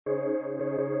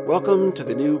Welcome to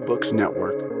the New Books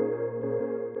Network.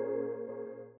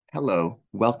 Hello,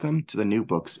 welcome to the New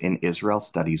Books in Israel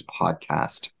Studies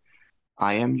podcast.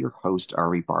 I am your host,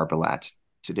 Ari Barbalat.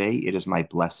 Today it is my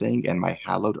blessing and my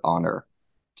hallowed honor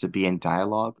to be in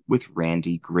dialogue with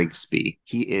Randy Grigsby.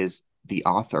 He is the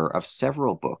author of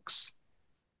several books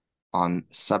on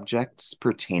subjects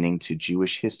pertaining to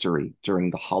Jewish history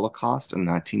during the Holocaust and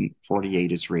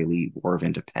 1948 Israeli War of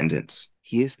Independence.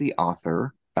 He is the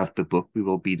author of the book we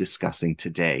will be discussing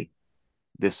today,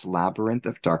 This Labyrinth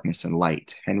of Darkness and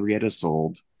Light, Henrietta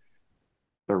Szold,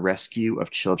 The Rescue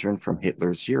of Children from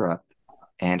Hitler's Europe,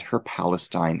 and Her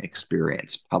Palestine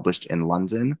Experience, published in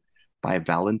London by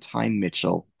Vallentine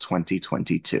Mitchell,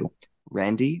 2022.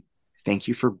 Randy, thank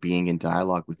you for being in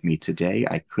dialogue with me today.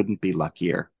 I couldn't be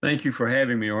luckier. Thank you for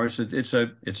having me, Oris. It's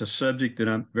a subject that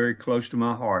I'm very close to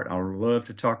my heart. I would love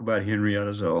to talk about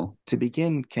Henrietta Szold. To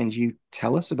begin, can you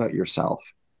tell us about yourself?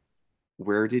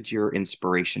 Where did your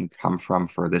inspiration come from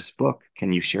for this book?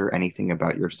 Can you share anything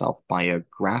about yourself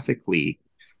biographically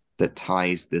that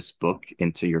ties this book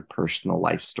into your personal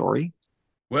life story?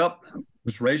 Well, I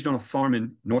was raised on a farm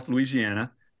in North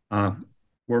Louisiana.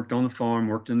 Worked on the farm,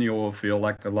 worked in the oil field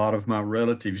like a lot of my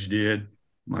relatives did.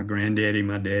 My granddaddy,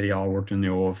 my daddy all worked in the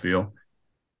oil field.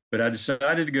 But I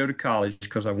decided to go to college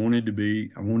because I wanted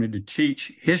to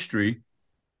teach history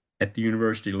at the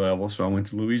university level. So I went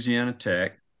to Louisiana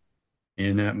Tech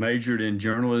and majored in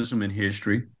journalism and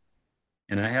history.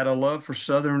 And I had a love for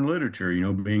Southern literature. You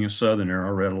know, being a Southerner, I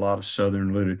read a lot of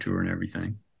Southern literature and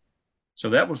everything. So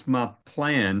that was my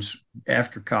plans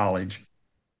after college.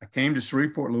 I came to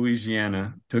Shreveport,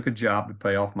 Louisiana, took a job to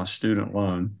pay off my student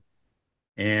loan.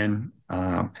 And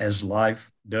as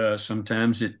life does,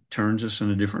 sometimes it turns us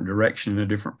in a different direction, a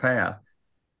different path.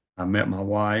 I met my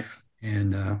wife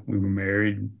and we were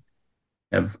married,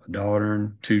 have a daughter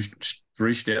and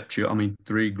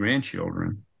three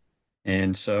grandchildren.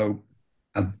 And so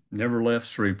I've never left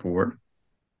Shreveport.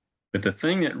 But the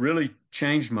thing that really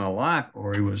changed my life,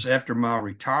 Ori, was after my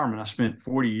retirement. I spent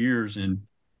 40 years in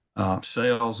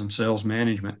sales and sales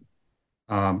management.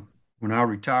 When I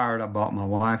retired, I bought my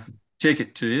wife a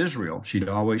ticket to Israel. She'd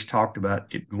always talked about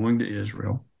it going to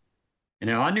Israel. And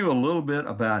now I knew a little bit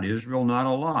about Israel, not a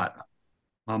lot.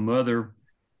 My mother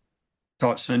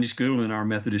taught Sunday school in our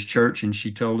Methodist church, and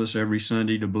she told us every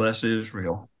Sunday to bless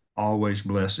Israel, always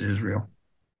bless Israel.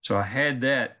 So I had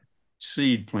that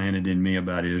seed planted in me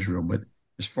about Israel. But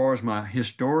as far as my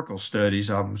historical studies,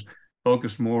 I was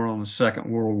focused more on the Second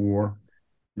World War,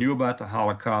 knew about the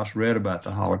Holocaust, read about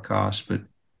the Holocaust, but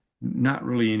not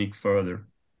really any further.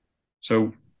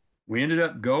 So we ended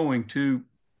up going to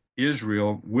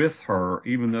Israel with her,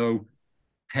 even though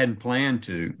I hadn't planned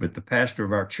to. But the pastor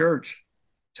of our church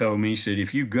told me, he said,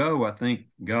 if you go, I think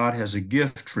God has a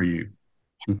gift for you.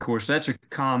 And of course, that's a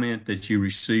comment that you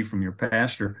receive from your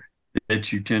pastor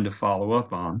that you tend to follow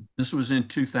up on. This was in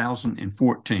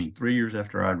 2014, 3 years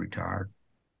after I retired.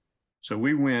 So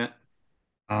we went,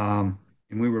 and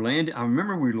we were landing. I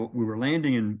remember we were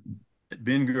landing in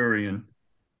Ben Gurion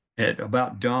at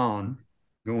about dawn,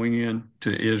 going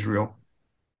into Israel,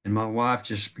 and my wife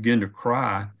just began to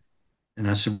cry. And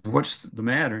I said, "What's the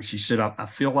matter?" And she said, "I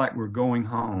feel like we're going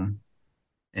home,"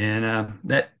 and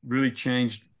that really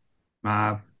changed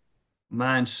my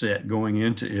mindset going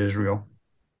into Israel.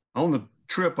 On the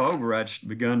trip over, I'd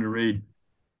begun to read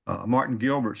Martin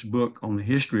Gilbert's book on the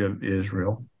history of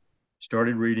Israel.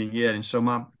 Started reading it, and so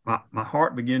my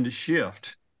heart began to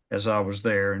shift as I was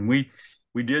there. And we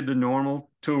did the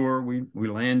normal tour. We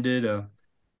landed.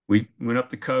 We went up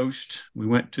the coast. We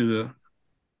went to the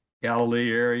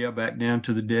Galilee area, back down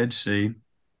to the Dead Sea, and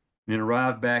then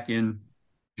arrived back in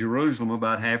Jerusalem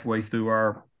about halfway through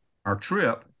our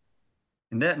trip.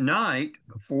 And that night,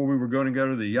 before we were going to go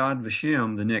to the Yad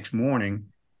Vashem the next morning,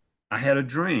 I had a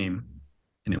dream,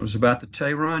 and it was about the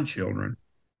Tehran children,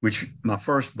 which my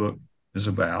first book is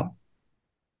about.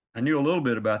 I knew a little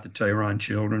bit about the Tehran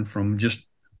children from just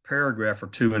a paragraph or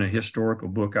two in a historical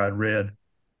book I'd read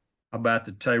about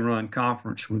the Tehran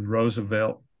conference with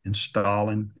Roosevelt and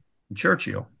Stalin and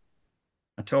Churchill.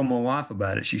 I told my wife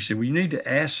about it. She said, well, you need to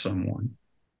ask someone.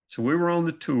 So we were on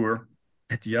the tour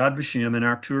at the Yad Vashem, and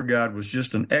our tour guide was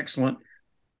just an excellent,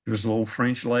 there was a little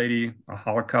French lady, a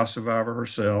Holocaust survivor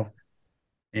herself,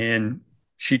 and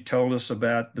she told us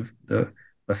about the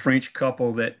French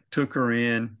couple that took her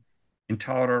in and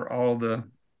taught her all the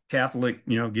Catholic,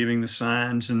 giving the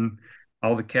signs and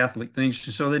all the Catholic things.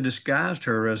 So they disguised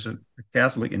her as a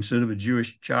Catholic instead of a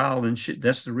Jewish child, and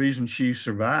that's the reason she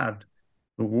survived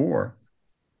the war.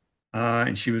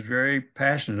 And she was very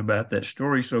passionate about that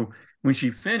story. So when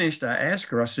she finished, I asked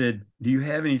her, I said, "Do you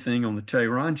have anything on the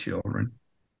Tehran children?"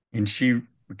 And she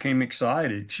became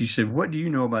excited. She said, "What do you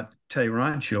know about the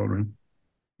Tehran children?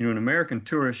 You know, an American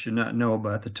tourist should not know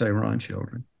about the Tehran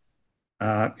children."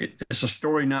 It's a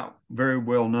story not very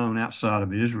well known outside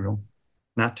of Israel.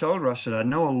 And I told her, I said, "I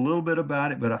know a little bit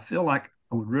about it, but I feel like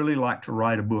I would really like to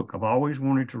write a book. I've always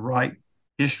wanted to write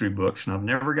history books, and I've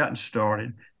never gotten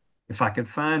started. If I could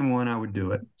find one, I would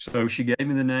do it." So she gave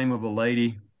me the name of a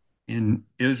lady in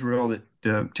Israel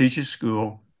that teaches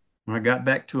school. When I got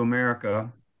back to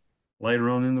America later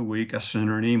on in the week, I sent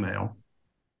her an email.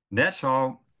 That's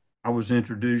how I was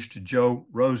introduced to Joe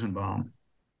Rosenbaum,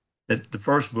 that the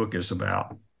first book is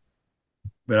about.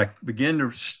 But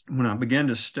when I began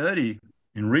to study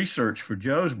and research for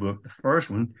Joe's book, the first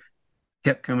one,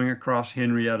 kept coming across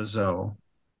Henrietta Szold.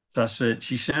 So I said,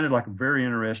 she sounded like a very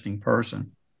interesting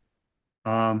person.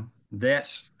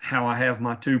 That's how I have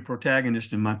my two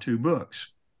protagonists in my two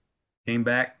books.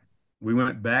 We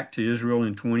went back to Israel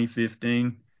in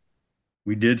 2015.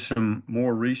 We did some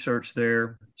more research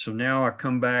there. So now I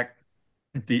come back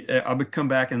I'll come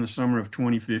back in the summer of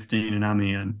 2015, and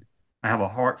I have a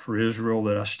heart for Israel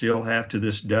that I still have to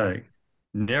this day,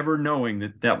 never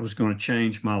knowing that was going to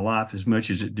change my life as much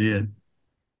as it did.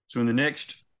 So in the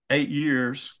next 8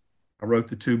 years, I wrote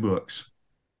the two books.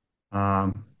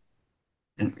 And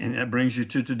that brings you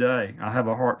to today. I have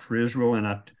a heart for Israel, and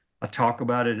I talk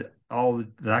about it all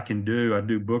that I can do. I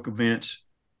do book events,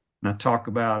 and I talk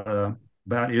about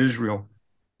Israel,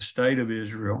 the state of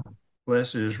Israel,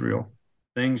 bless Israel,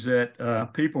 things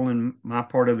that people in my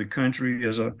part of the country,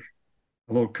 as a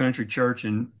little country church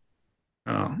in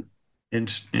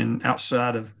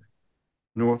outside of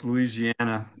North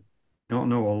Louisiana, don't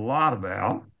know a lot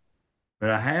about.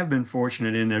 But I have been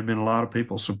fortunate in there have been a lot of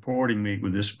people supporting me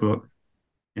with this book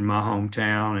in my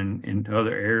hometown and in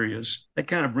other areas. That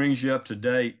kind of brings you up to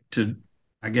date to,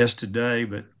 I guess, today.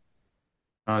 But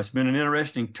it's been an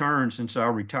interesting turn since I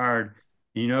retired.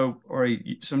 You know, or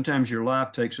sometimes your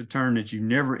life takes a turn that you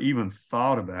never even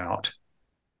thought about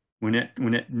when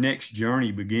that next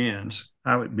journey begins,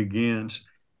 how it begins.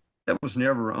 That was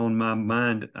never on my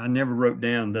mind. I never wrote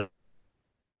down that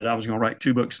I was going to write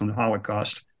two books on the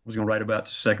Holocaust. I was going to write about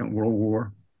the Second World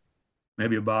War,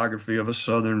 maybe a biography of a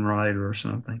Southern writer or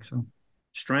something. So,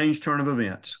 strange turn of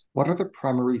events. What are the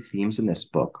primary themes in this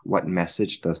book? What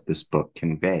message does this book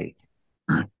convey?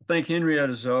 I think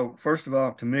Henrietta Szold, first of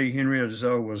all, to me, Henrietta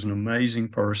Szold was an amazing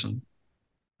person.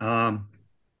 I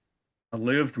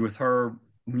lived with her.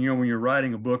 When you're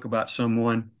writing a book about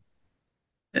someone,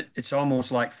 it's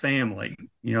almost like family.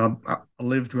 You know, I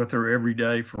lived with her every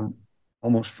day for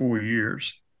almost 4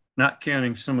 years, not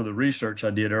counting some of the research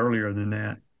I did earlier than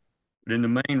that. But in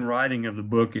the main writing of the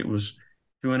book, it was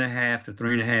 2.5 to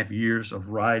 3.5 years of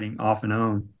writing off and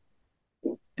on.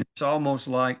 It's almost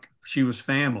like she was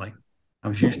family. I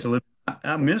was used to live.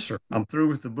 I miss her. I'm through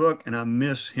with the book, and I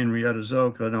miss Henrietta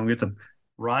Szold because I don't get to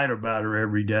write about her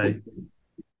every day.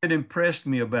 What impressed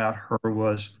me about her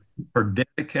was her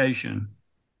dedication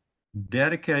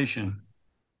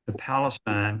to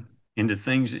Palestine and to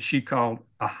things that she called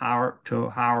a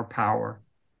higher power.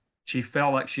 She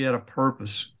felt like she had a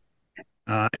purpose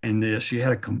in this. She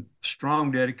had a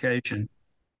strong dedication.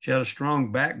 She had a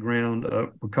strong background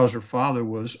because her father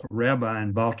was a rabbi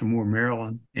in Baltimore,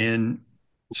 Maryland. And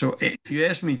so if you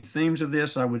ask me themes of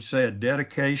this, I would say a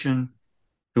dedication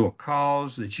to a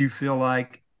cause that you feel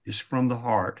like is from the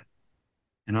heart.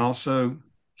 And also,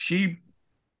 she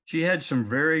had some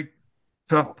very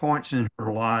tough points in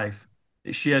her life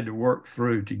that she had to work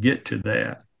through to get to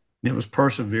that. And it was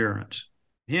perseverance.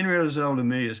 Henrietta Szold to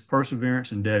me is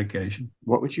perseverance and dedication.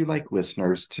 What would you like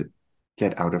listeners to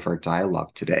get out of our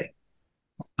dialogue today?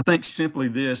 I think simply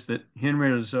this, that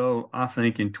Henrietta Szold, I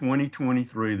think in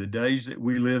 2023, the days that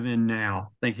we live in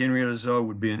now, I think Henrietta Szold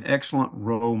would be an excellent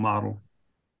role model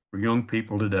for young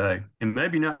people today. And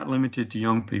maybe not limited to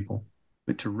young people,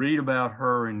 but to read about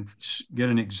her and get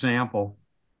an example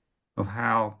of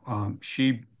how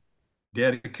she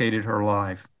dedicated her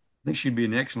life. I think she'd be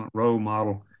an excellent role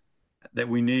model that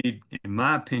we need, in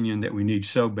my opinion, that we need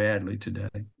so badly today.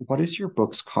 What is your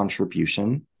book's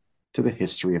contribution to the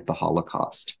history of the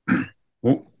Holocaust?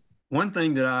 Well, one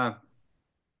thing that I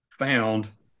found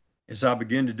as I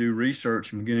began to do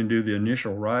research and began to do the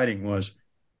initial writing was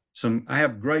I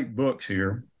have great books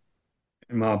here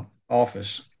in my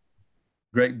office,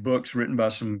 great books written by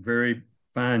some very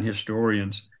fine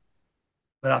historians.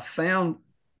 But I found,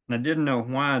 and I didn't know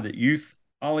why, that Youth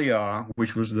Aliyah,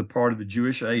 which was the part of the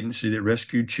Jewish agency that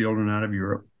rescued children out of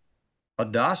Europe,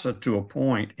 Hadassah to a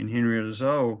point, and Henrietta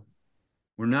Szold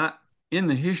were not in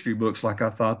the history books like I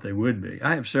thought they would be.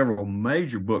 I have several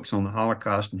major books on the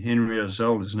Holocaust, and Henrietta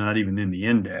Szold is not even in the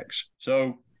index.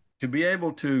 So to be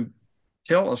able to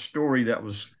tell a story that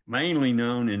was mainly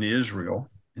known in Israel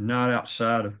and not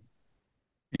outside of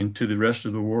into the rest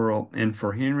of the world, and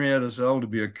for Henrietta Szold to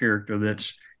be a character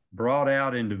that's brought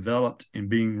out and developed and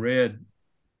being read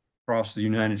across the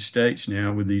United States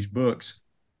now with these books,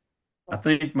 I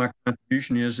think my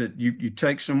contribution is that you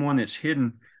take someone that's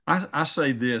hidden. I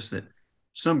say this, that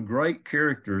some great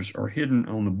characters are hidden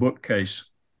on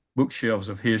the bookshelves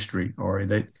of history, or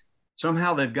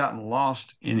somehow they've gotten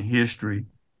lost in history.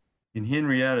 And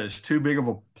Henrietta is too big of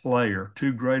a player,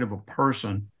 too great of a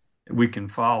person that we can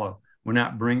follow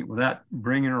without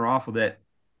bringing her off of that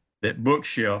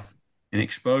bookshelf and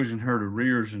exposing her to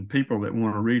readers and people that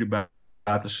want to read about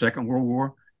the Second World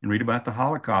War and read about the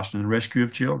Holocaust and the rescue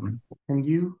of children. Can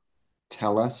you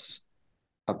tell us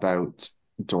about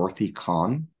Dorothy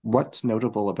Kahn? What's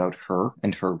notable about her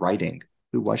and her writing?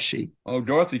 Who was she? Oh,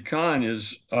 Dorothy Kahn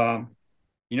is, when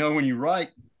you write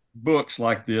books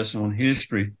like this on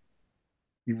history,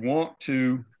 you want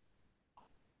to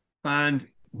find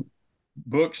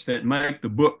books that make the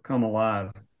book come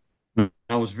alive.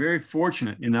 I was very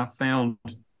fortunate, and I found,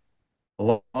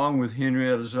 along with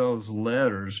Henrietta Szold's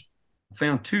letters, I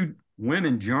found two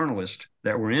women journalists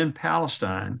that were in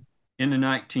Palestine in the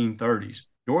 1930s.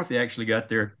 Dorothy actually got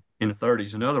there in the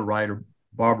 30s. Another writer,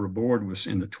 Barbara Board, was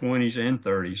in the 20s and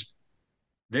 30s.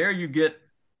 There you get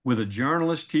with a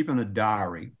journalist keeping a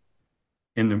diary.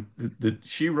 And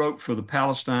she wrote for the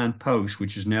Palestine Post,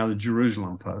 which is now the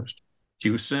Jerusalem Post. She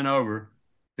was sent over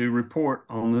to report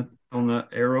on the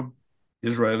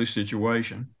Arab-Israeli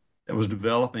situation that was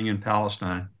developing in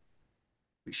Palestine.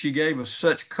 She gave us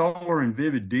such color and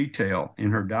vivid detail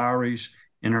in her diaries,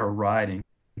 in her writing,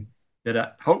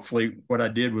 that hopefully what I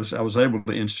did was I was able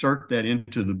to insert that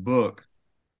into the book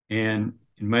and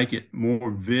make it more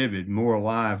vivid, more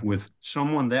alive with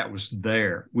someone that was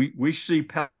there. We see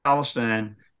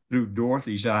Palestine through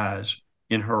Dorothy's eyes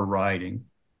in her writing.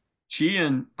 She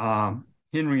and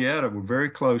Henrietta were very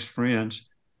close friends.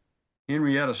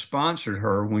 Henrietta sponsored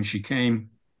her when she came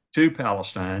to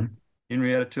Palestine.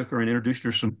 Henrietta took her and introduced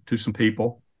her to some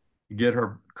people to get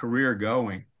her career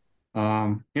going.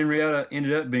 Henrietta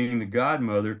ended up being the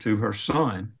godmother to her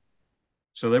son.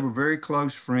 So they were very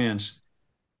close friends.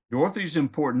 Dorothy's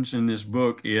importance in this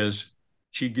book is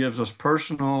she gives us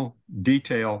personal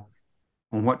detail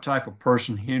on what type of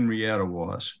person Henrietta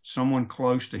was, someone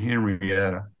close to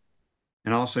Henrietta.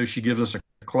 And also she gives us a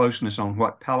closeness on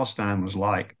what Palestine was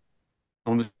like.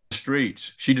 On the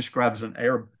streets, she describes an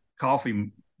Arab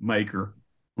coffee maker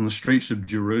on the streets of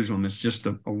Jerusalem. It's just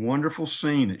a wonderful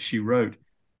scene that she wrote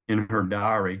in her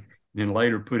diary, then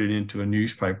later put it into a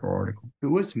newspaper article.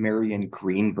 Who was Marion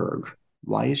Greenberg?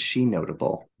 Why is she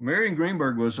notable? Marion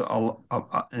Greenberg was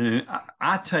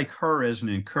I take her as an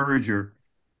encourager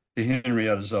to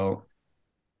Henrietta Szold.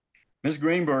 Ms.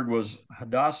 Greenberg was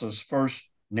Hadassah's first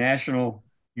national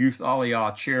Youth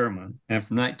Aliyah chairman, and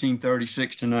from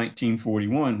 1936 to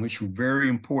 1941, which were very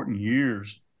important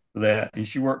years for that. And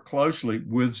she worked closely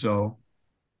with Szold.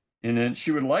 And then she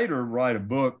would later write a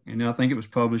book, and I think it was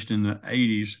published in the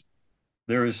 80s,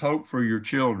 There is Hope for Your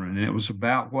Children, and it was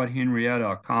about what Henrietta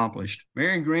accomplished.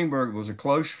 Marion Greenberg was a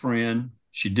close friend.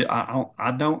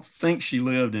 I don't think she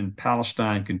lived in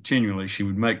Palestine continually. She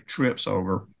would make trips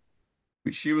over,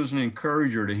 but she was an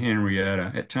encourager to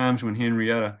Henrietta at times when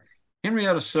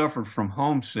Henrietta suffered from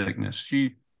homesickness.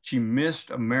 She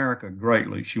missed America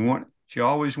greatly. She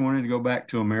always wanted to go back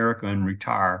to America and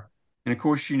retire. And of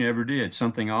course, she never did.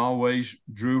 Something always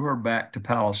drew her back to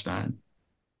Palestine.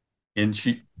 And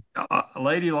a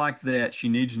lady like that, she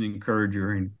needs an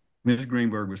encourager. And Ms.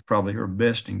 Greenberg was probably her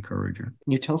best encourager.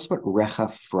 Can you tell us about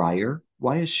Recha Fryer?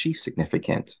 Why is she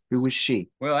significant? Who was she?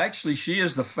 Well, actually, she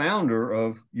is the founder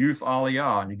of Youth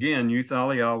Aliyah. And again, Youth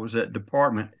Aliyah was that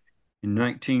department in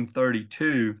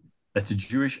 1932 at the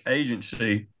Jewish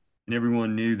Agency. And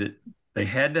everyone knew that they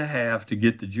had to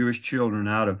get the Jewish children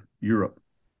out of Europe.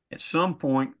 At some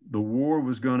point, the war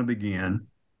was going to begin.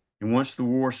 And once the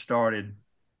war started,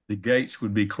 the gates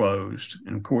would be closed.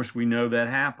 And of course, we know that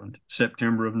happened,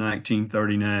 September of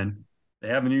 1939. The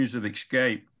avenues of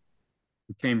escape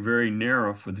became very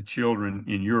narrow for the children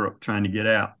in Europe trying to get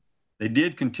out. They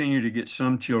did continue to get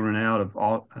some children out of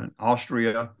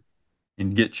Austria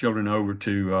and get children over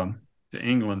to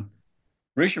England.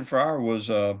 Risha Fryer was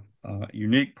a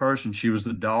unique person. She was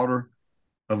the daughter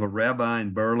of a rabbi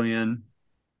in Berlin.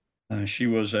 She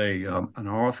was an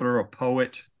author, a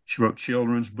poet. She wrote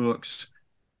children's books.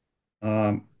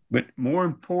 But more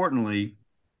importantly,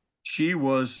 she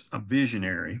was a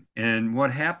visionary. And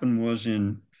what happened was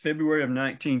in February of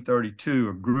 1932,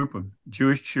 a group of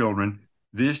Jewish children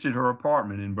visited her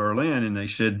apartment in Berlin, and they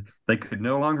said they could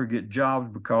no longer get jobs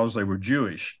because they were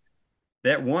Jewish.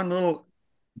 That one little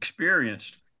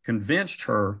experience convinced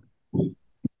her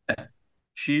that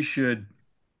she should,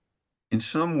 in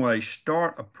some way,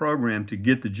 start a program to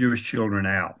get the Jewish children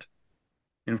out.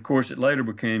 And of course, it later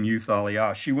became Youth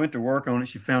Aliyah. She went to work on it.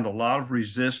 She found a lot of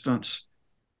resistance.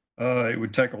 It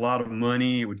would take a lot of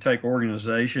money. It would take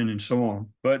organization and so on.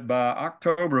 But by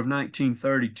October of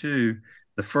 1932,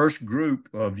 the first group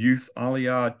of Youth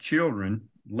Aliyah children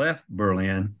left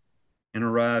Berlin and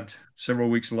arrived several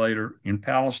weeks later in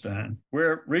Palestine.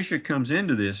 Where Risha comes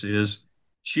into this is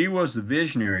she was the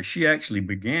visionary. She actually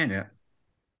began it.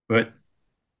 But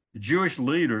the Jewish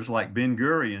leaders like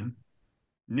Ben-Gurion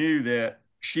knew that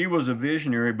she was a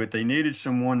visionary, but they needed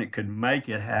someone that could make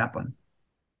it happen.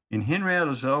 And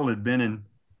Henrietta Szold had been in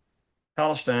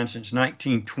Palestine since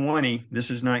 1920. This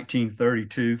is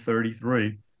 1932,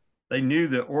 33. They knew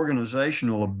the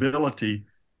organizational ability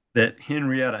that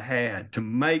Henrietta had to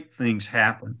make things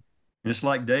happen. And it's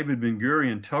like David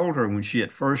Ben-Gurion told her when she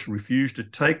at first refused to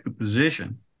take the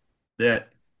position that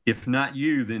if not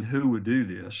you, then who would do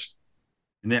this?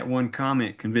 And that one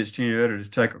comment convinced Henrietta to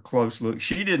take a close look.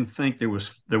 She didn't think there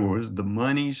was the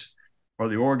monies or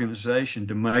the organization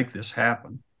to make this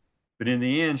happen. But in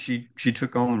the end, she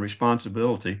took on the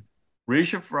responsibility.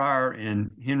 Risha Fryer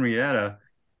and Henrietta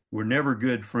were never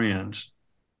good friends.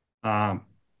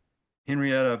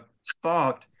 Henrietta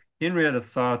thought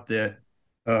that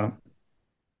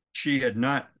she had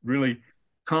not really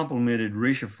complimented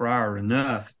Risha Fryer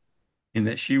enough, and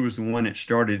that she was the one that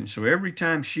started. And so every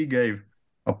time she gave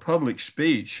a public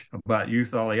speech about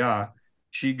Youth Aliyah,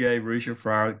 she gave Risha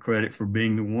Fryer credit for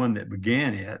being the one that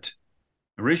began it.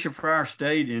 Risha Fryer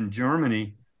stayed in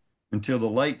Germany until the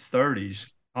late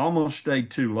 30s, almost stayed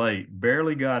too late,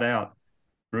 barely got out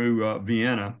through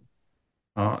Vienna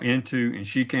and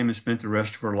she came and spent the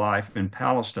rest of her life in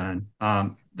Palestine.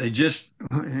 And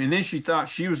then she thought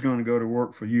she was going to go to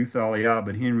work for Youth Aliyah,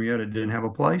 but Henrietta didn't have a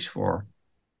place for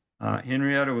her.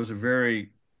 Henrietta was a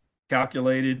very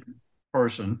calculated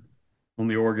person on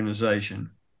the organization,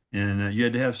 and you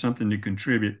had to have something to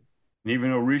contribute. And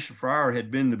even though Risha Fryer had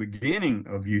been the beginning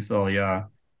of Youth Aliyah,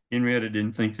 Henrietta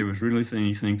didn't think there was really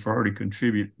anything for her to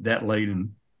contribute that late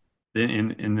in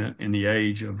the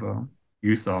age of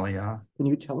Youth Aliyah. Can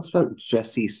you tell us about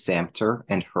Jessie Samter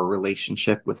and her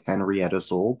relationship with Henrietta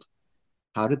Szold?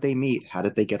 How did they meet? How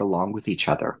did they get along with each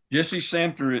other? Jessie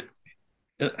Samter,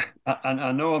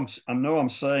 I know I'm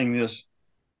saying this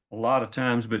a lot of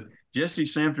times, but Jessie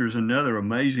Samter is another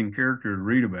amazing character to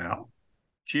read about.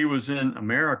 She was in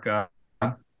America.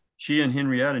 She and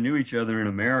Henrietta knew each other in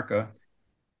America.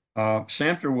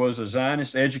 Samter was a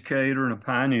Zionist educator and a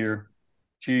pioneer.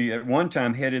 She at one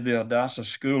time headed the Hadassah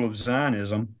School of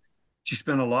Zionism. She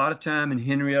spent a lot of time in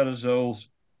Henrietta Szold's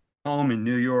home in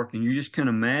New York, and you just can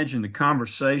imagine the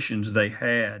conversations they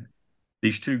had.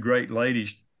 These two great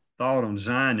ladies thought on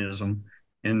Zionism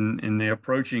and the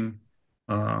approaching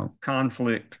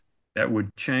conflict that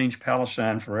would change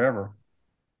Palestine forever.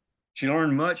 She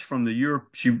learned much from the Europe.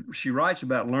 She writes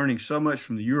about learning so much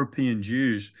from the European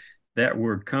Jews that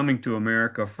were coming to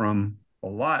America from a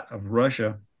lot of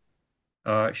Russia.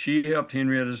 She helped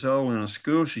Henrietta Szold in a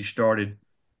school she started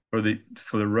for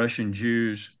the Russian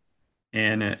Jews,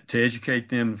 and to educate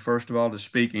them, first of all, to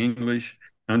speak English,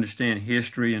 understand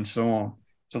history, and so on.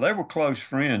 So they were close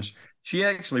friends. She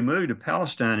actually moved to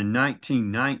Palestine in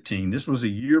 1919. This was a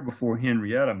year before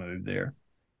Henrietta moved there.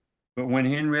 But when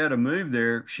Henrietta moved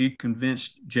there, she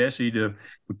convinced Jessie to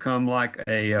become like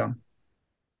a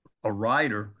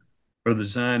writer for the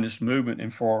Zionist movement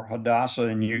and for Hadassah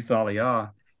and Youth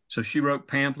Aliyah. So she wrote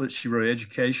pamphlets, she wrote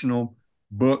educational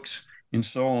books, and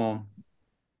so on.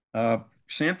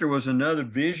 Samter was another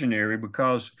visionary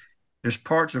because there's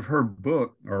parts of her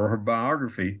book or her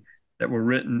biography that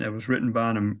was written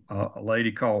by a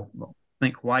lady called, I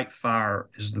think, White Fire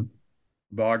is the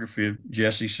biography of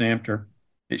Jessie Samter,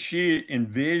 that she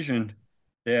envisioned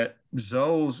that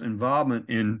Szold's involvement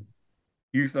in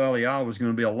Youth Aliyah was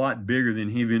going to be a lot bigger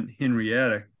than even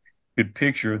Henrietta could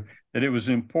picture, that it was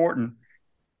important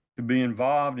to be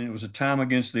involved, and it was a time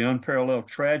against the unparalleled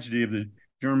tragedy of the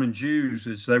German Jews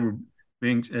as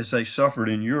they suffered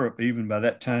in Europe even by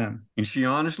that time. And she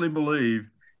honestly believed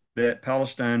that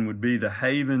Palestine would be the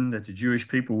haven that the Jewish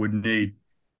people would need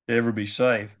to ever be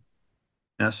safe.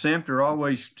 Now, Samter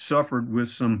always suffered with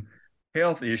some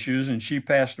health issues, and she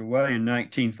passed away in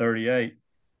 1938,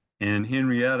 and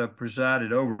Henrietta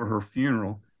presided over her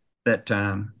funeral that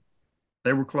time.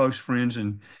 they were close friends.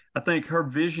 And I think her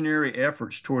visionary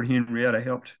efforts toward Henrietta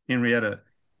helped Henrietta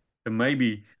to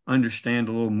maybe understand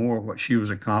a little more what she was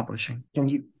accomplishing. Can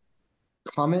you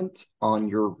comment on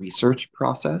your research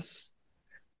process?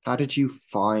 How did you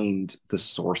find the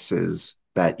sources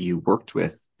that you worked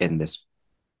with in this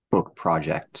book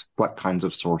project? What kinds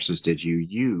of sources did you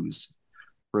use?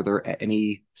 Were there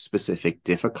any specific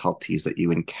difficulties that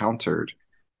you encountered?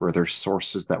 Were there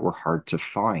sources that were hard to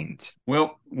find?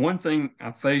 Well, one thing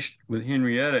I faced with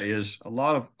Henrietta is a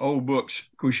lot of old books.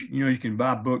 Of course, you can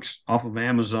buy books off of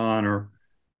Amazon or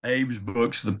Abe's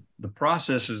books. The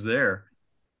process is there,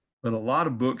 but a lot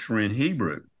of books were in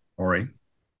Hebrew, Ori.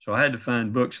 So I had to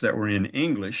find books that were in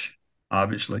English,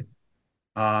 obviously.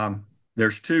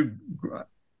 There's two.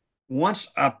 Once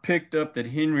I picked up that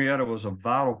Henrietta was a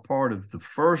vital part of the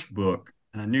first book,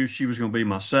 and I knew she was going to be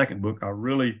my second book, I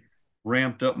really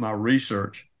ramped up my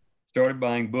research, started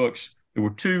buying books. There were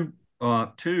two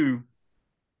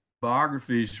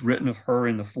biographies written of her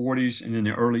in the 40s and in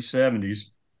the early 70s.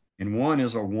 And one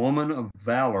is A Woman of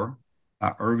Valor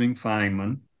by Irving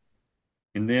Feynman.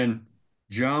 And then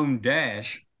Joan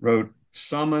Dash wrote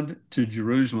Summoned to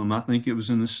Jerusalem. I think it was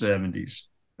in the 70s.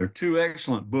 They're two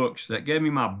excellent books that gave me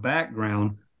my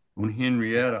background on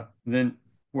Henrietta. And then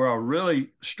where I really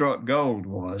struck gold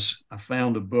was I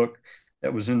found a book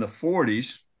that was in the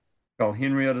 40s called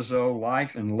Henrietta Szold,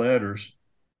 Life and Letters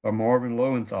by Marvin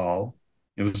Lowenthal.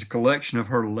 It was a collection of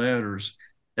her letters.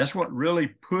 That's what really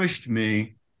pushed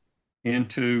me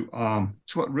into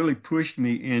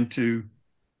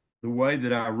the way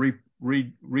that I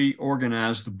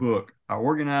reorganized the book. I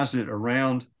organized it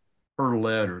around her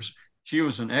letters. She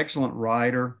was an excellent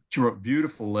writer. She wrote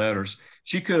beautiful letters.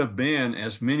 She could have been,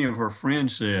 as many of her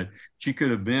friends said, she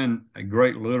could have been a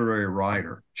great literary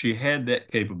writer. She had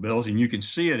that capability, and you can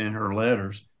see it in her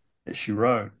letters that she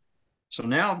wrote. So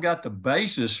now I've got the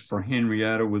basis for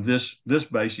Henrietta with this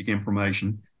basic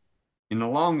information. And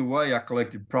along the way, I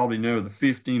collected probably the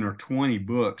 15 or 20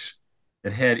 books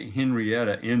that had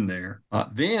Henrietta in there.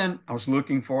 Then I was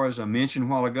looking for, as I mentioned a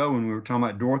while ago when we were talking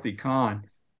about Dorothy Kahn,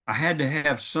 I had to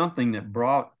have something that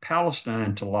brought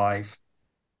Palestine to life.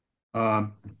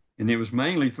 And it was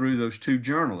mainly through those two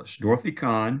journalists, Dorothy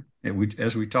Kahn,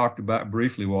 as we talked about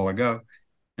briefly a while ago,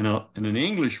 and an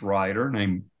English writer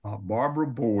named Barbara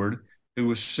Board, who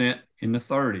was sent in the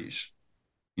 30s.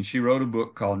 And she wrote a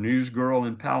book called Newsgirl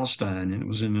in Palestine, and it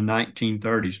was in the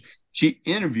 1930s. She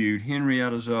interviewed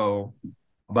Henrietta Szold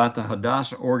about the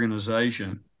Hadassah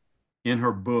organization in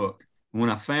her book. When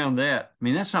I found that,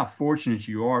 that's how fortunate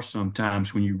you are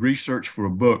sometimes when you research for a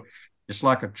book. It's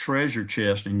like a treasure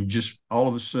chest, and you just, all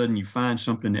of a sudden, you find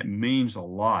something that means a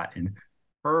lot. And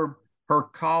her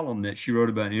column that she wrote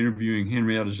about interviewing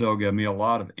Henrietta Szold gave me a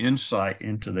lot of insight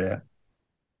into that.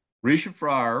 Risha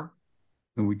Fryer,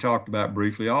 who we talked about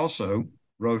briefly, also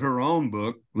wrote her own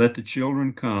book, Let the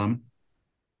Children Come,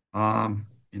 and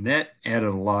that added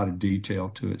a lot of detail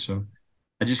to it. So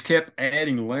I just kept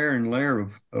adding layer and layer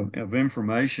of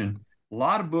information. A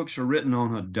lot of books are written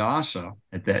on Hadassah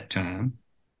at that time.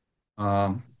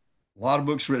 A lot of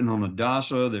books written on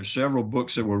Hadassah. There's several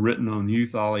books that were written on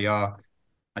Youth Aliyah.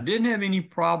 I didn't have any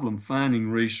problem finding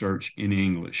research in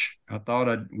English. I thought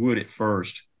I would at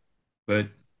first, but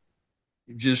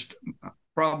just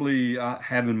probably I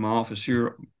have in my office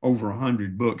here over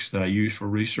 100 books that I use for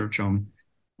research on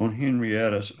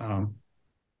Henrietta's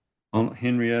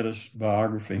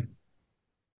biography.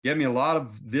 Gave me a lot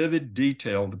of vivid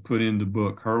detail to put in the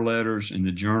book, her letters and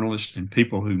the journalists and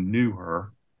people who knew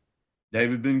her.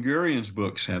 David Ben-Gurion's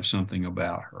books have something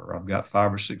about her. I've got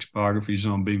 5 or 6 biographies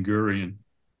on Ben-Gurion.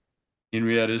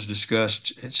 Henrietta is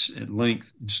discussed at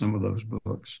length in some of those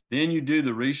books. Then you do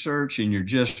the research and you're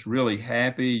just really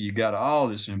happy. You got all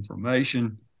this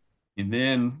information. And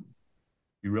then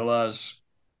you realize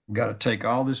you've got to take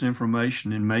all this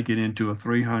information and make it into a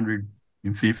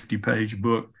 350-page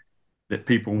book that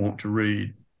people want to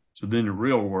read. So then the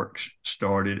real work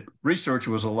started. Research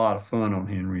was a lot of fun on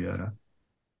Henrietta.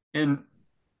 And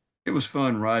it was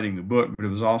fun writing the book, but it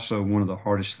was also one of the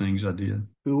hardest things I did.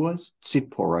 Who was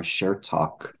Tzipora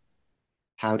Shertok?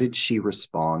 How did she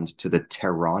respond to the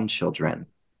Tehran children?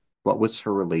 What was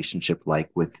her relationship like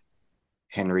with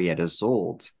Henrietta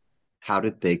Szold? How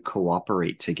did they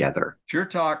cooperate together?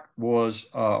 Shertok was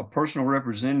a personal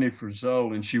representative for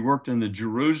Szold, and she worked in the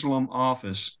Jerusalem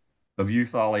office of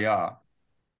Youth Aliyah.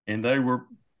 And they were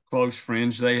close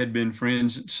friends. They had been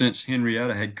friends since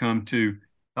Henrietta had come to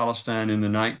Palestine in the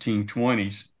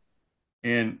 1920s.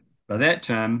 And by that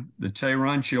time, the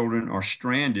Tehran children are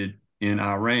stranded in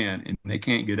Iran and they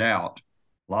can't get out.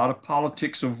 A lot of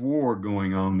politics of war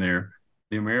going on there.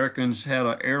 The Americans had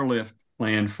an airlift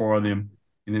planned for them,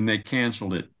 and then they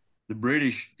canceled it. The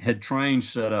British had trains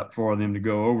set up for them to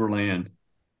go overland,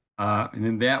 and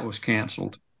then that was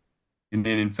canceled. And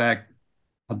then, in fact,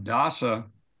 Hadassah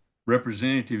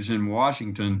representatives in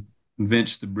Washington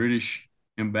convinced the British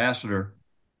ambassador,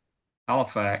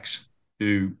 Halifax,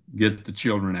 to get the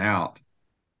children out.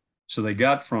 So they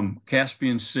got from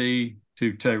Caspian Sea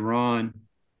to Tehran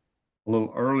a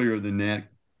little earlier than that.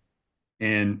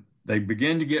 And they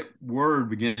began to get word,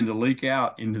 began to leak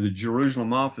out into the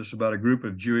Jerusalem office about a group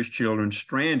of Jewish children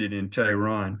stranded in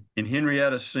Tehran. And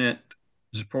Henrietta sent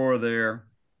Zipporah there.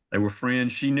 They were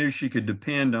friends. She knew she could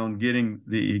depend on getting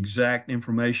the exact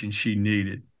information she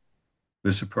needed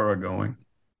with Zipporah going.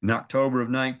 In October of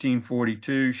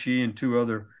 1942, she and two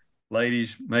other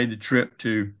ladies made the trip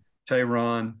to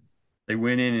Tehran. They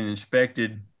went in and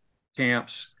inspected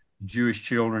camps, Jewish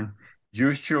children.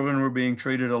 Jewish children were being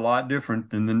treated a lot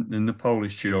different than the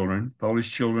Polish children. Polish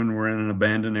children were in an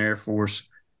abandoned Air Force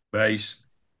base,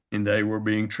 and they were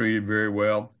being treated very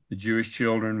well. The Jewish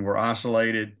children were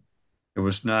isolated. There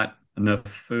was not enough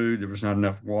food. There was not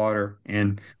enough water.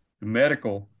 And the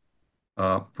medical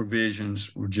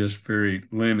provisions were just very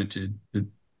limited.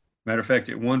 Matter of fact,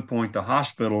 at one point, the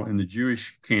hospital in the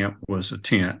Jewish camp was a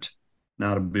tent,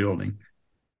 not a building.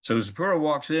 So Zipporah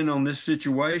walks in on this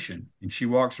situation, and she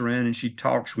walks around and she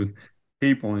talks with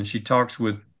people, and she talks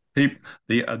with people,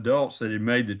 the adults that had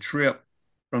made the trip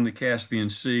from the Caspian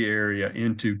Sea area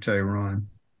into Tehran.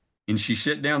 And she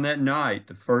sat down that night,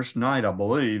 the first night, I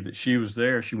believe, that she was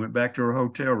there. She went back to her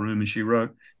hotel room and she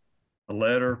wrote a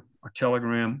letter, a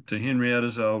telegram to Henrietta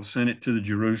Szold, sent it to the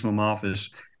Jerusalem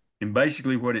office. And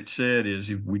basically what it said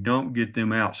is, if we don't get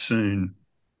them out soon,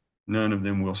 none of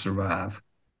them will survive.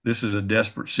 This is a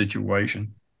desperate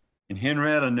situation. And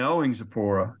Henrietta, knowing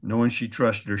Zipporah, knowing she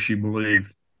trusted her, she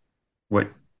believed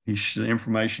the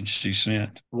information she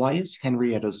sent. Why is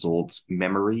Henrietta Szold's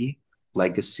memory,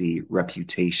 legacy,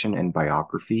 reputation, and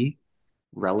biography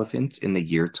relevant in the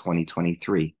year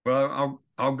 2023? Well,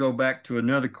 I'll go back to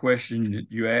another question that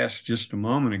you asked just a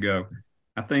moment ago.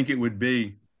 I think it would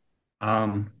be,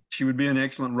 she would be an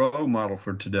excellent role model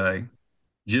for today.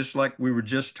 Just like we were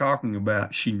just talking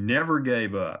about, she never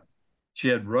gave up. She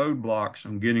had roadblocks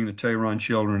on getting the Tehran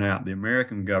children out, the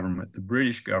American government, the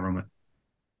British government,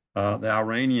 the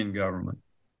Iranian government.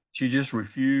 She just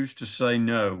refused to say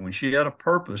no. When she had a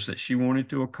purpose that she wanted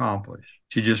to accomplish,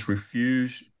 she just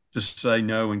refused to say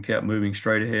no and kept moving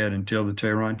straight ahead until the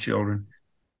Tehran children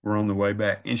were on the way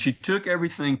back. And she took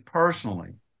everything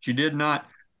personally. She did not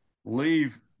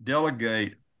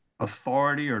delegate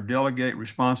authority or delegate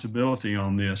responsibility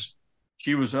on this.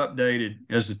 She was updated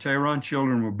as the Tehran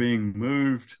children were being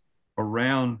moved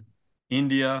around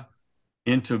India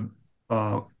into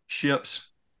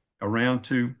ships around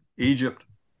to Egypt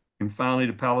and finally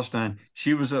to Palestine.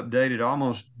 She was updated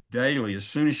almost daily. As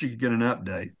soon as she could get an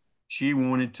update, she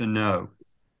wanted to know.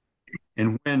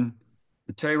 And when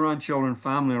the Tehran children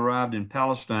finally arrived in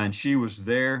Palestine, she was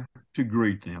there to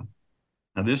greet them.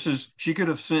 Now, she could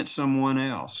have sent someone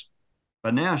else.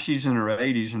 But now she's in her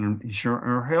 80s and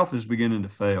her health is beginning to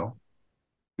fail.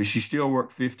 But she still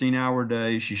worked 15-hour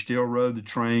days. She still rode the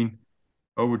train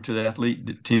over to the athlete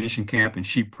detention camp, and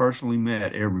she personally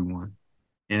met everyone.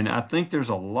 And I think there's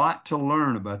a lot to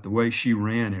learn about the way she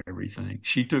ran everything.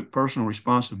 She took personal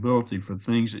responsibility for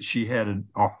things that she had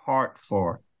a heart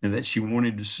for and that she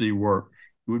wanted to see work.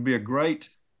 It would be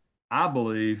I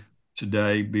believe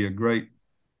today,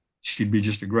 she'd be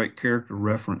just a great character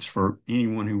reference for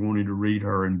anyone who wanted to read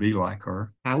her and be like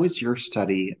her. How is your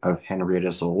study of Henrietta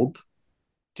Szold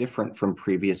different from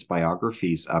previous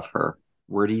biographies of her?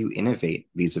 Where do you innovate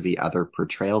vis-a-vis other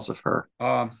portrayals of her?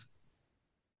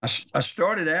 I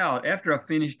started out, after I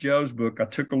finished Joe's book, I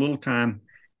took a little time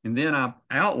and then I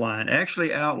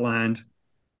outlined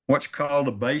what's called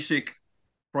a basic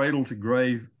cradle to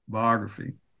grave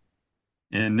biography.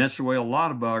 And that's the way a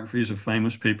lot of biographies of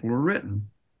famous people are written.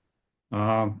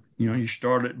 You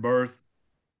start at birth,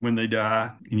 when they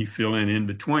die, and you fill in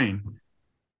between.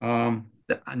 I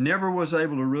never was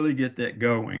able to really get that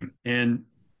going. And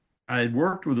I had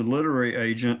worked with a literary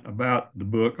agent about the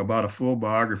book, about a full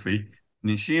biography, and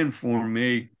then she informed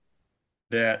me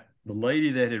that the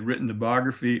lady that had written the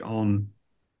biography on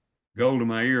Golda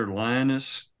Meir,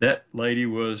 lioness, that lady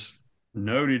was a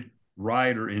noted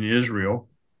writer in Israel,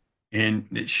 and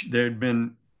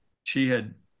she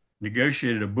had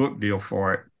negotiated a book deal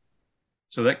for it.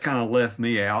 So that kind of left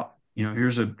me out.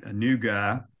 Here's a new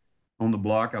guy on the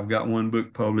block. I've got one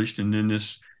book published, and then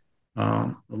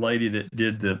the lady that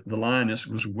did the lioness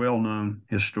was a well-known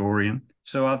historian.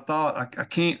 So I thought I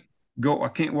can't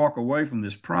walk away from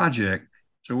this project.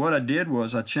 So what I did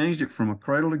was I changed it from a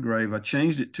cradle to grave. I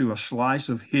changed it to a slice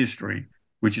of history,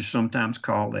 which is sometimes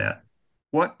called that.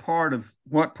 What part of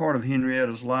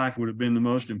Henrietta's life would have been the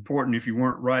most important if you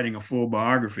weren't writing a full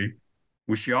biography?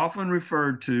 Was she often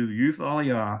referred to the Youth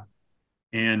Aliyah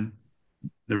and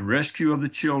the rescue of the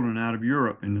children out of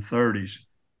Europe in the 30s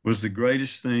was the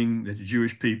greatest thing that the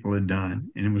Jewish people had done,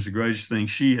 and it was the greatest thing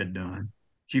she had done.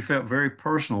 She felt very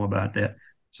personal about that.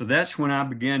 So that's when I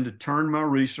began to turn my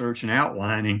research and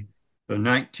outlining the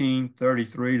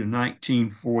 1933 to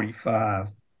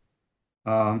 1945.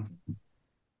 Um,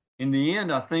 in the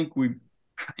end, I think we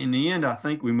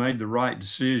made the right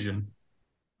decision.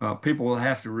 People will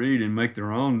have to read and make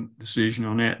their own decision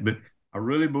on that. But I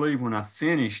really believe when I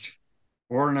finished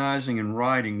organizing and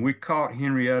writing, we caught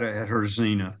Henrietta at her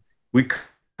zenith. We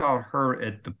caught her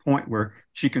at the point where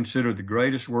she considered the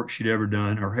greatest work she'd ever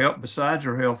done. Her health, besides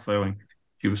her health failing,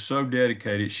 she was so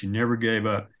dedicated, she never gave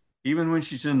up. Even when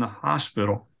she's in the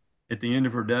hospital at the end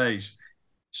of her days,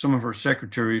 some of her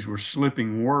secretaries were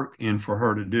slipping work in for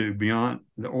her to do beyond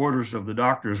the orders of the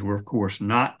doctors were, of course,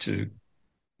 not to.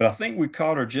 But I think we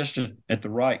caught her just at the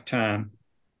right time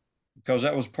because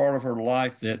that was part of her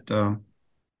life that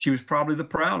she was probably the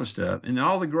proudest of. And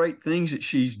all the great things that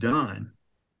she's done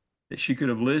that she could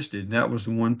have listed, that was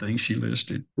the one thing she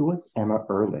listed. Who was Emma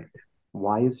Ehrlich?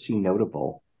 Why is she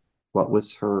notable? What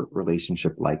was her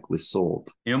relationship like with Szold?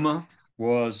 Emma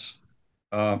was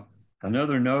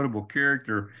another notable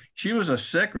character. She was a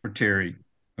secretary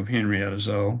of Henrietta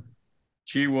Szold.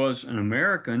 She was an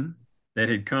American that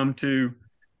had come to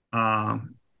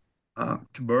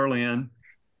Berlin.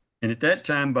 And at that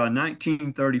time, by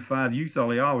 1935, Youth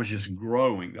Aliyah was just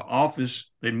growing. The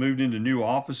office, they moved into new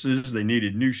offices. They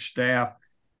needed new staff.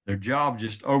 Their job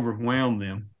just overwhelmed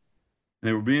them.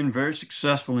 They were being very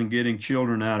successful in getting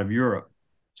children out of Europe.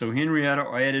 So Henrietta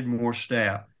added more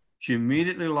staff. She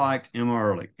immediately liked Emma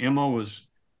Ehrlich. Emma was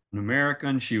an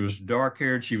American. She was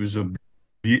dark-haired. She was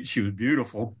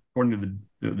beautiful, according to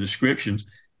the descriptions.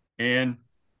 And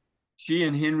she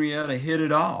and Henrietta hit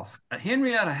it off.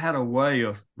 Henrietta had a way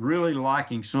of really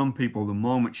liking some people the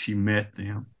moment she met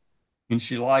them. And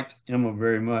she liked Emma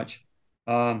very much.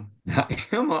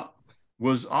 Emma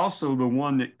was also the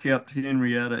one that kept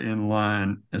Henrietta in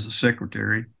line as a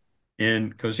secretary.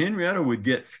 And because Henrietta would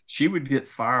get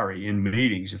fiery in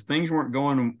meetings if things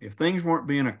weren't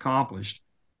being accomplished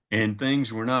and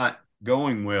things were not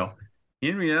going well,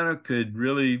 Henrietta could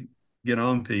really get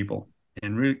on people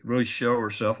and really show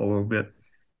herself a little bit.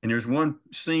 And there's one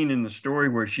scene in the story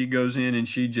where she goes in and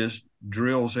she just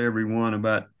drills everyone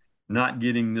about not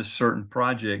getting this certain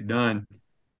project done.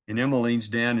 And Emma leans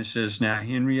down and says, "Now,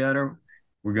 Henrietta,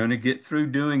 we're going to get through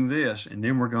doing this, and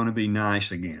then we're going to be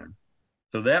nice again."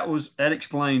 So that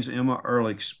explains Emma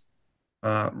Ehrlich's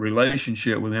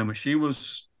relationship with Emma. She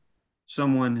was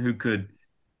someone who could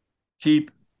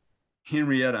keep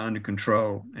Henrietta under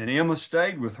control, and Emma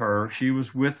stayed with her. She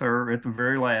was with her at the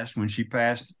very last when she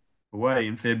passed away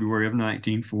in February of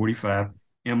 1945.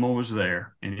 Emma was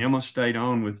there, and Emma stayed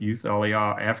on with Youth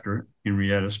Aliyah after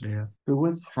Henrietta's death. Who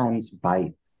was Hans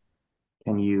Beith?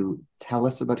 Can you tell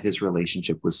us about his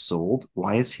relationship with Szold?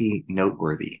 Why is he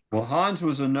noteworthy? Well, Hans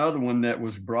was another one that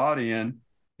was brought in.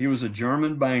 He was a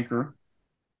German banker,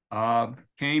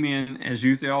 came in as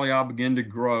Youth Aliyah began to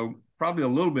grow, probably a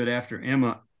little bit after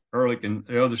Emma Ehrlich and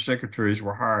the other secretaries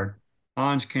were hired.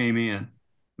 Hans came in.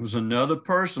 It was another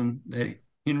person that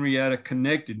Henrietta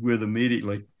connected with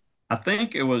immediately. I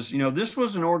think it was, this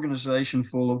was an organization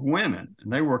full of women,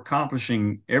 and they were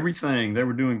accomplishing everything. They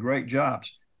were doing great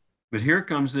jobs. But here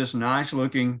comes this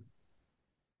nice-looking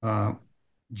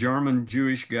German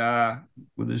Jewish guy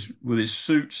with his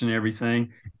suits and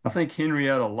everything. I think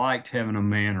Henrietta liked having a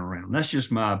man around. That's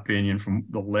just my opinion from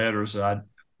the letters that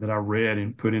I read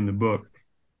and put in the book.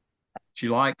 She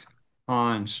liked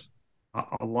Hans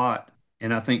a lot,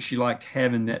 and I think she liked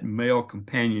having that male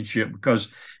companionship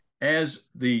because as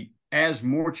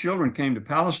more children came to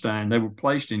Palestine, they were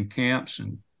placed in camps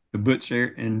and kibbutz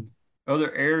and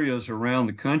other areas around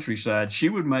the countryside. She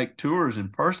would make tours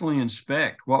and personally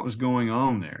inspect what was going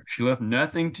on there. She left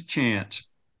nothing to chance.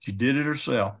 She did it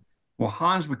herself. Well,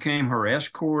 Hans became her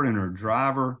escort and her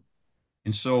driver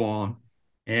and so on.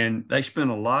 And they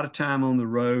spent a lot of time on the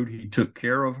road. He took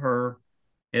care of her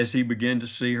as he began to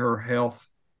see her health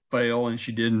fail and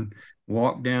she didn't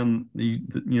walk down the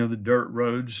dirt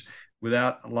roads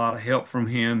without a lot of help from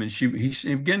him. And he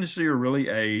began to see her really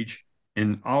age,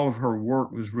 and all of her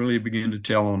work was really beginning to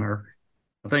tell on her.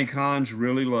 I think Hans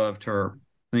really loved her.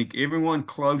 I think everyone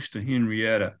close to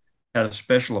Henrietta had a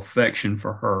special affection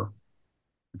for her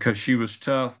because she was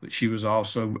tough, but she was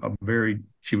also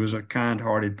she was a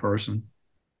kind-hearted person.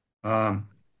 Um,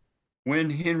 when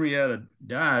Henrietta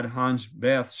died, Hans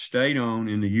Beth stayed on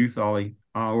in the youth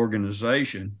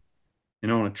organization,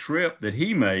 and on a trip that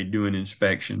he made doing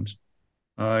inspections,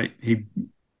 he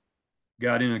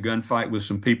got in a gunfight with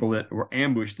some people that were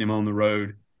ambushed him on the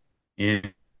road,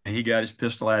 and he got his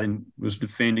pistol out and was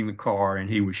defending the car, and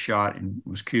he was shot and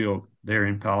was killed there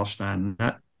in Palestine,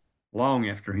 not long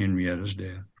after Henrietta's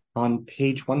death. On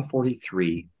page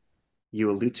 143,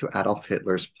 you allude to Adolf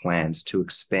Hitler's plans to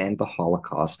expand the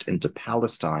Holocaust into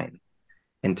Palestine,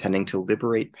 intending to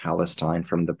liberate Palestine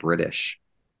from the British.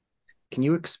 Can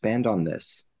you expand on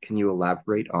this? Can you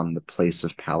elaborate on the place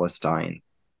of Palestine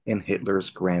in Hitler's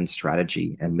grand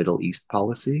strategy and Middle East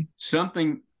policy?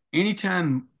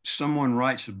 Anytime someone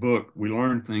writes a book, we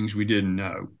learn things we didn't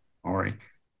know, Ari.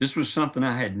 This was something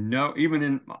I had even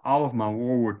in all of my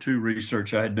World War II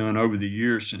research I had done over the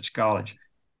years since college,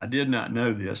 I did not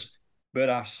know this, but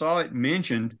I saw it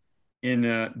mentioned in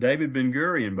David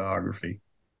Ben-Gurion biography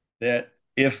that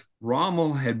if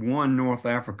Rommel had won North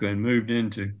Africa and moved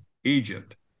into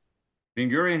Egypt,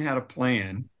 Ben-Gurion had a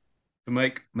plan to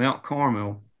make Mount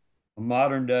Carmel a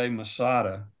modern-day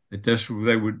Masada. That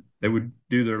they would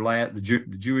do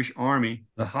the Jewish army,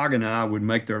 the Haganah, would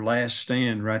make their last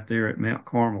stand right there at Mount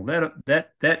Carmel.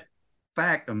 That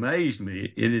fact amazed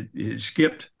me. It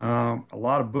skipped a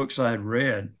lot of books I had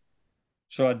read.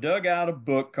 So I dug out a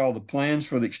book called The Plans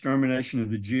for the Extermination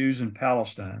of the Jews in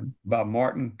Palestine by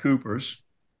Martin Coopers,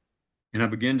 and I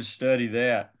began to study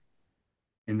that.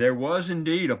 And there was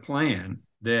indeed a plan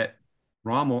that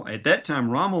at that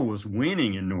time, Rommel was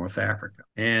winning in North Africa.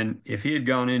 And if he had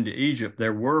gone into Egypt,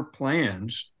 there were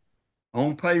plans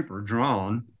on paper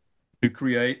drawn to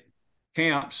create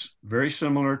camps very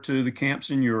similar to the camps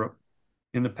in Europe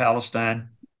in the Palestine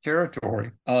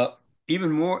territory.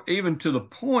 Even to the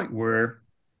point where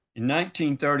in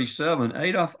 1937,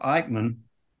 Adolf Eichmann,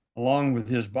 along with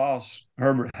his boss,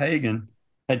 Herbert Hagen,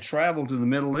 had traveled to the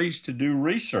Middle East to do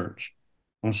research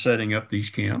on setting up these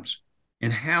camps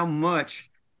and how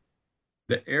much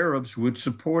the Arabs would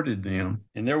supported them.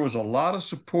 And there was a lot of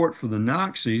support for the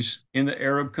Nazis in the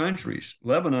Arab countries.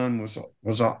 Lebanon was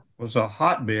a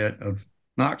hotbed of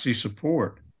Nazi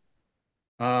support.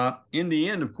 In the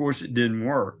end, of course, it didn't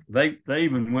work.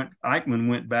 Eichmann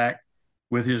went back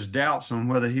with his doubts on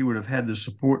whether he would have had the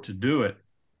support to do it.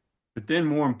 But then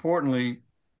more importantly,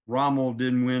 Rommel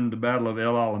didn't win the Battle of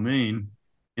El Alamein,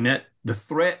 and that the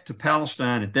threat to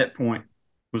Palestine at that point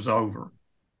was over.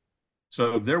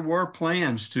 So there were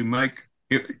plans to make,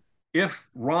 if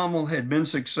Rommel had been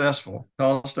successful,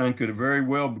 Palestine could have very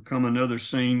well become another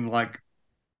scene like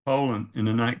Poland in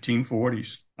the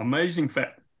 1940s. Amazing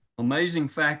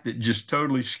fact that just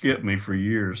totally skipped me for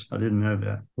years. I didn't know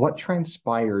that. What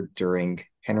transpired during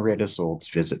Henrietta Szold's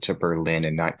visit to Berlin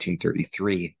in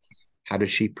 1933? How did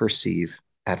she perceive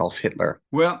Adolf Hitler?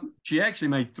 Well, she actually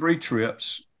made 3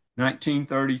 trips,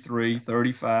 1933,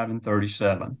 35, and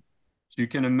 37. So you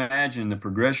can imagine the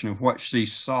progression of what she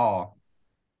saw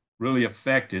really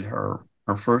affected her.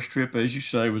 Her first trip, as you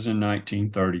say, was in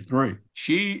 1933.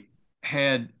 She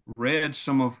had read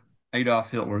some of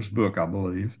Adolf Hitler's book, I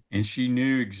believe, and she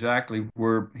knew exactly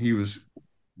where he was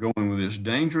going with this.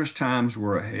 Dangerous times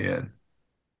were ahead.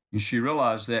 And she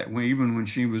realized that even when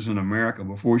she was in America,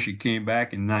 before she came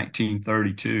back in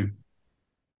 1932,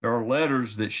 there are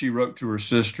letters that she wrote to her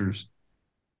sisters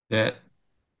that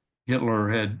Hitler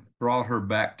had brought her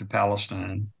back to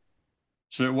Palestine.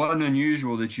 So it wasn't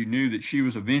unusual that you knew that she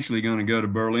was eventually going to go to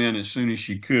Berlin as soon as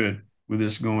she could with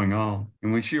this going on.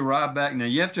 And when she arrived back, now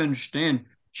you have to understand,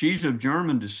 she's of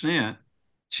German descent.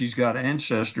 She's got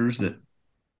ancestors that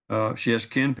she has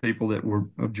kin people that were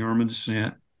of German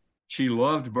descent. She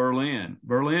loved Berlin.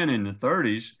 Berlin in the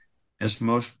 30s, as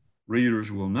most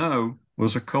readers will know,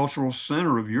 was a cultural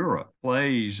center of Europe.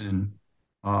 Plays and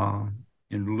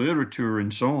literature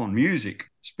and so on, music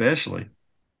especially.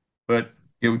 But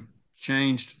it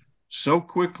changed so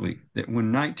quickly that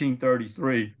when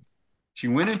 1933, she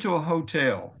went into a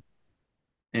hotel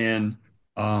and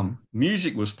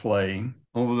music was playing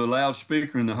over the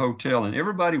loudspeaker in the hotel, and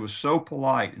everybody was so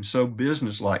polite and so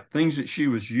businesslike, things that she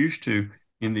was used to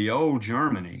in the old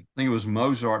Germany. I think it was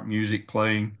Mozart music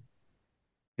playing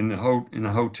in the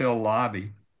hotel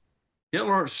lobby.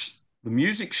 The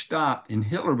music stopped, and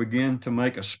Hitler began to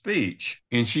make a speech,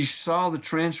 and she saw the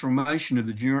transformation of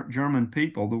the German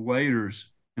people, the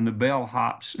waiters and the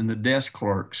bellhops and the desk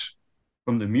clerks,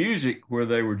 from the music where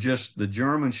they were just the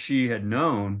Germans she had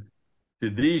known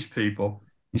to these people.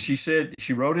 And she said,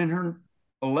 she wrote in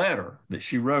a letter that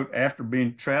she wrote after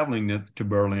traveling to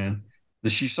Berlin, that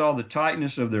she saw the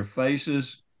tightness of their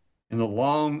faces and the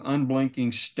long,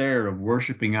 unblinking stare of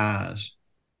worshiping eyes.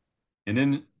 And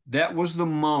then that was the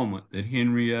moment that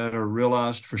Henrietta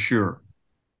realized for sure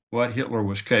what Hitler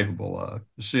was capable of.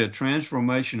 To see a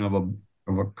transformation of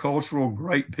a cultural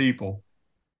great people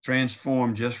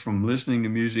transformed just from listening to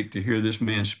music to hear this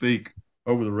man speak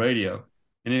over the radio.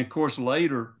 And then, of course,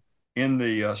 later in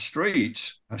the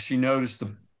streets, she noticed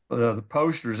the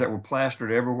posters that were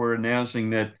plastered everywhere announcing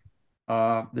that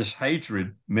this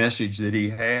hatred message that he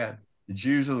had. The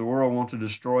Jews of the world want to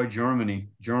destroy Germany.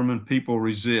 German people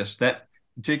resist. That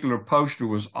particular poster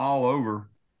was all over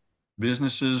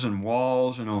businesses and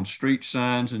walls and on street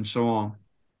signs and so on.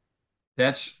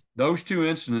 Those two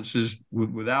incidences,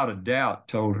 without a doubt,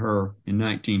 told her in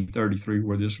 1933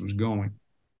 where this was going.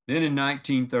 Then in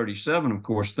 1937, of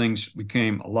course, things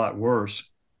became a lot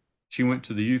worse. She went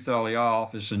to the Youth LEI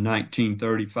office in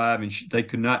 1935, and they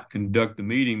could not conduct the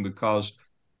meeting because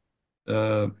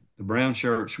the brown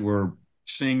shirts were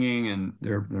singing and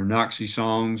their Nazi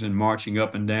songs and marching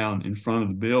up and down in front of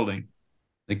the building.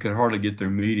 They could hardly get their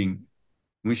meeting.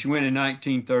 When she went in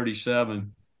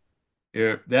 1937,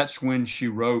 that's when she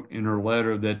wrote in her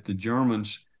letter that the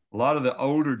Germans, a lot of the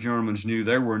older Germans knew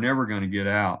they were never going to get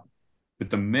out. But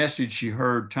the message she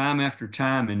heard time after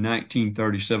time in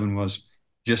 1937 was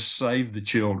just save the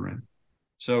children.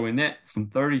 So in that, from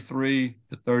 33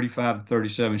 to 35 to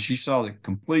 37, she saw the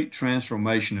complete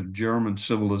transformation of German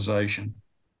civilization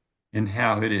and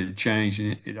how it had changed.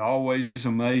 And it always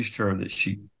amazed her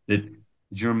that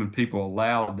German people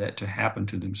allowed that to happen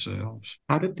to themselves.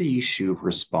 How did the Yishuv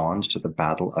respond to the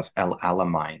Battle of El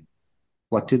Alamein?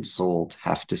 What did Szold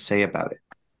have to say about it?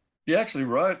 She actually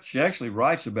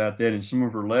writes about that in some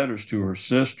of her letters to her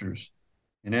sisters.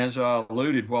 And as I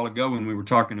alluded a while ago when we were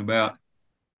talking about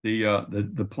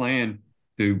the plan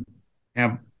to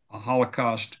have a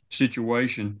Holocaust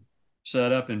situation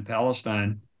set up in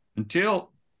Palestine, until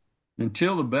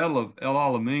the Battle of El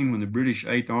Alamein, when the British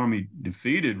Eighth Army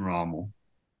defeated Rommel,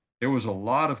 there was a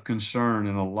lot of concern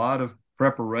and a lot of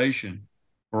preparation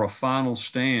for a final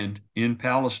stand in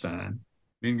Palestine.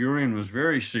 Ben-Gurion was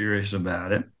very serious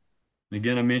about it. And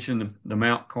again, I mentioned the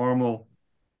Mount Carmel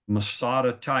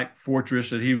Masada-type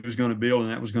fortress that he was going to build,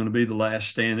 and that was going to be the last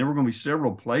stand. There were going to be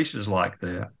several places like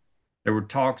that. There were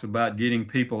talks about getting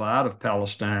people out of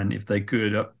Palestine if they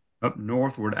could, up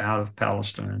northward out of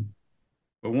Palestine.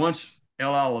 But once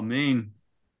El Alamein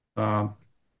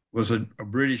was a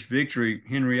British victory,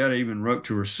 Henrietta even wrote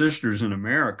to her sisters in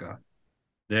America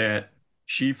that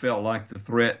she felt like the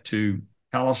threat to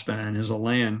Palestine as a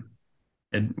land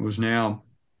was now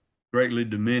greatly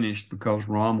diminished because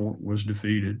Rommel was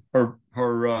defeated. Her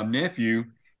nephew,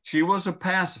 she was a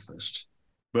pacifist,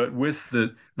 but with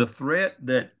the threat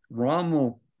that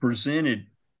Rommel presented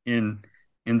in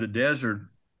the desert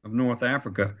of North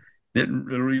Africa,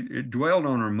 it dwelled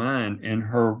on her mind, and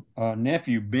her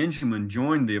nephew Benjamin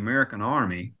joined the American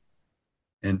Army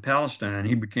in Palestine.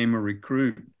 He became a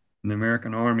recruit in the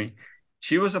American Army.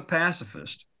 She was a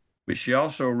pacifist, but she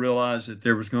also realized that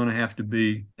there was going to have to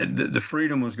be the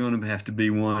freedom was going to have to be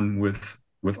one with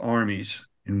armies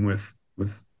and with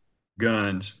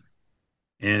guns,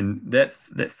 and that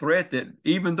threat, that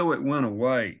even though it went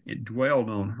away, it dwelled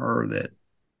on her that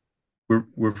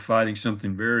we're fighting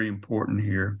something very important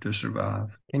here to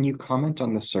survive. Can you comment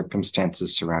on the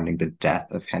circumstances surrounding the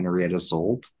death of Henrietta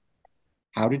Szold?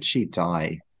 How did she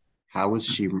die? How was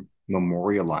she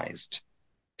memorialized?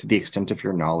 To the extent of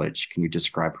your knowledge, can you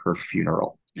describe her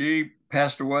funeral? She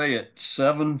passed away at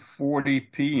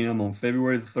 7:40 p.m. on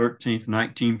February the 13th,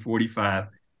 1945,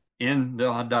 in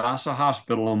the Hadassah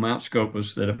Hospital on Mount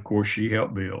Scopus that, of course, she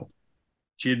helped build.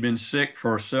 She had been sick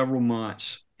for several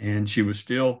months, and she was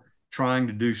still trying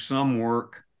to do some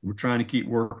work. We're trying to keep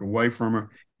work away from her.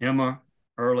 Emma,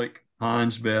 Ehrlich,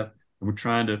 Hans, Beth were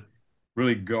trying to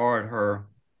really guard her,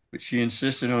 but she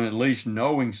insisted on at least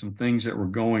knowing some things that were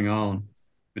going on.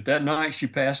 But that night she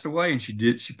passed away, and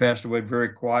she passed away very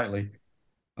quietly.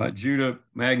 Judah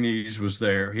Magnes was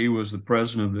there. He was the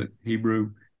president of the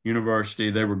Hebrew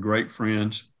University. They were great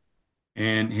friends.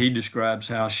 And he describes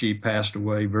how she passed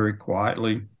away very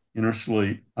quietly in her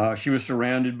sleep. She was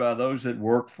surrounded by those that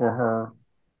worked for her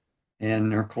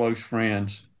and her close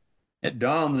friends. At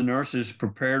dawn, the nurses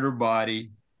prepared her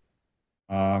body.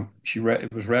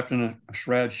 It was wrapped in a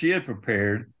shroud she had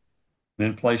prepared,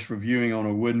 then placed for viewing on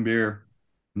a wooden bier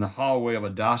in the hallway of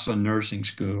Hadassah Nursing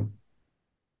School.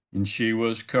 And she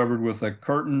was covered with a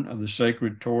curtain of the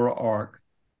sacred Torah Ark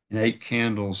and 8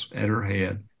 candles at her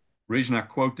head. The reason I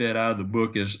quote that out of the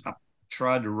book is I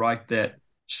tried to write that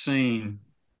scene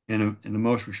in the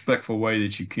most respectful way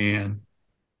that you can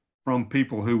from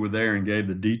people who were there and gave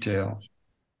the details.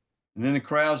 And then the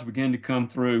crowds began to come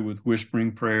through with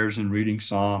whispering prayers and reading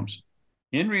psalms.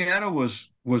 Henrietta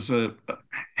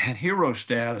had hero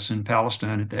status in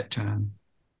Palestine at that time.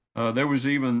 There was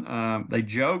even they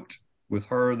joked with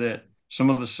her that some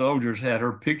of the soldiers had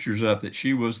her pictures up that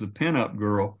she was the pinup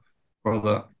girl for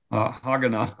the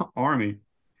Haganah army,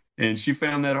 and she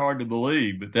found that hard to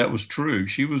believe, but that was true.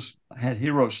 She had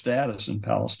hero status in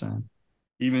Palestine,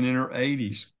 even in her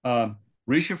 80s.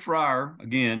 Risha Fryer,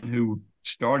 again, who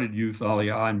started Youth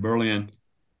Aliyah in Berlin,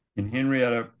 and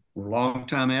Henrietta were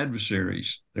longtime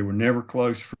adversaries. They were never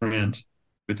close friends.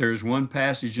 But there's one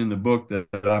passage in the book that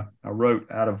I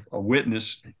wrote out of a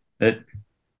witness that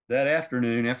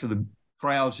afternoon, after the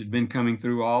crowds had been coming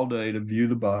through all day to view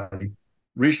the body,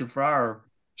 Risha Fryer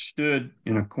stood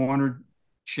in a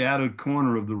shadowed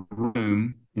corner of the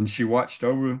room, and she watched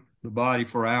over the body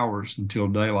for hours until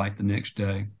daylight the next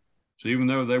day. So even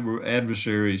though they were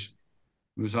adversaries,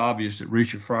 it was obvious that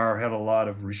Risha Fryer had a lot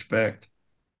of respect.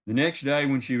 The next day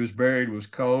when she was buried was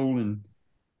cold and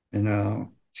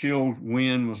chilled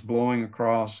wind was blowing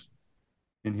across.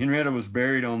 And Henrietta was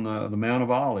buried on the Mount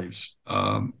of Olives,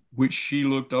 which she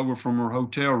looked over from her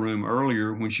hotel room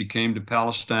earlier when she came to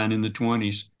Palestine in the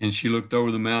 20s. And she looked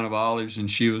over the Mount of Olives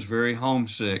and she was very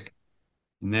homesick.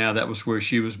 And now that was where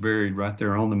she was buried, right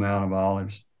there on the Mount of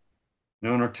Olives.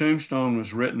 Now, on her tombstone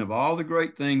was written of all the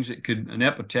great things an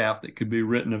epitaph that could be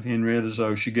written of Henrietta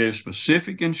Szold. She gave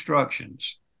specific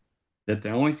instructions that the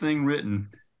only thing written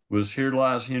was, "Here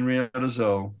lies Henrietta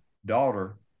Szold,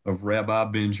 daughter of Rabbi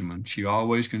Benjamin." She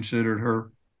always considered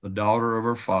her the daughter of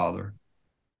her father.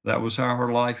 That was how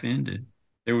her life ended.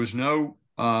 There was no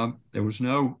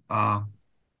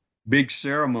big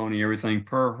ceremony, everything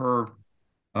per her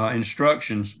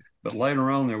instructions. But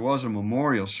later on, there was a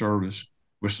memorial service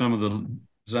where some of the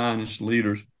Zionist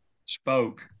leaders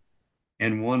spoke,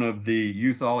 and one of the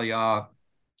Youth Aliyah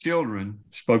children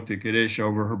spoke the Kaddish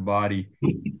over her body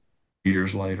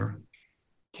years later.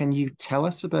 Can you tell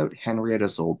us about Henrietta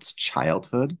Szold's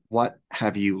childhood? What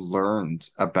have you learned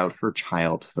about her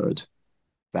childhood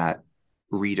that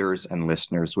readers and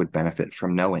listeners would benefit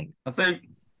from knowing? I think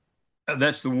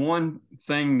that's the one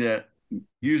thing that,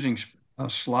 using a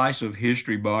slice of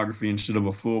history biography instead of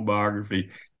a full biography,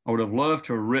 I would have loved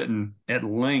to have written at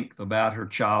length about her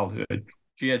childhood.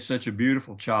 She had such a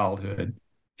beautiful childhood.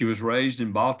 She was raised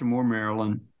in Baltimore,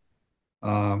 Maryland.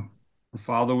 Her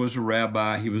father was a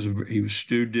rabbi. He was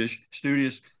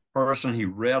studious person. He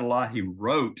read a lot. He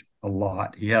wrote a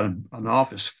lot. He had an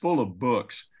office full of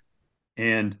books.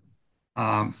 And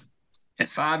at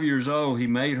 5 years old, he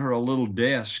made her a little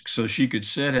desk so she could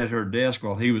sit at her desk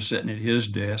while he was sitting at his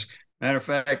desk. Matter of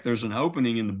fact, there's an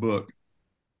opening in the book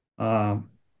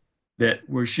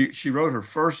where she wrote her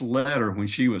first letter when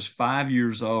she was 5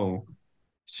 years old,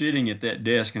 sitting at that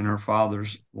desk in her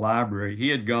father's library. He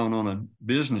had gone on a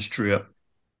business trip,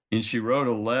 and she wrote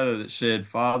a letter that said,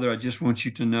 "Father, I just want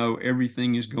you to know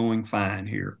everything is going fine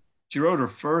here." She wrote her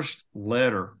first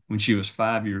letter when she was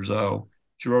 5 years old.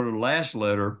 She wrote her last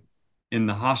letter in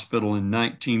the hospital in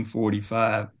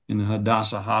 1945, in the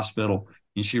Hadassah Hospital,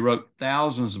 and she wrote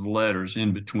thousands of letters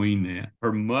in between that.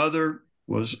 Her mother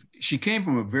she came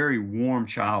from a very warm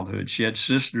childhood. She had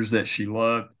sisters that she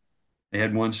loved. They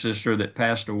had one sister that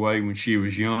passed away when she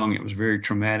was young. It was a very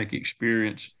traumatic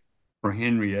experience for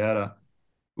Henrietta.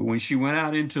 But when she went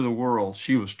out into the world,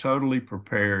 she was totally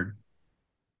prepared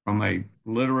from a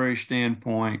literary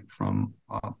standpoint, from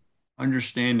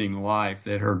understanding life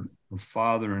that her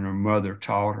father and her mother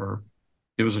taught her.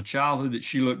 It was a childhood that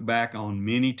she looked back on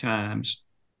many times,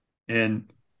 and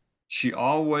she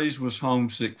always was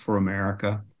homesick for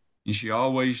America, and she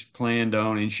always planned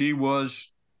on, and she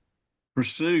was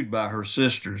pursued by her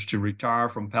sisters to retire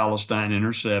from Palestine in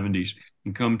her 70s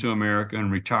and come to America and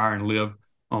retire and live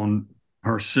on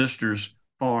her sister's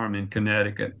farm in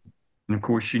Connecticut. And of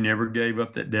course, she never gave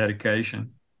up that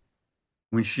dedication.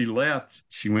 When she left,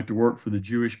 she went to work for the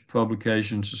Jewish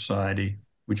Publication Society,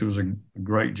 which was a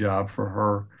great job for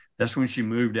her. That's when she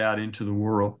moved out into the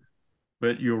world.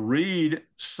 But you'll read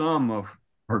some of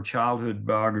her childhood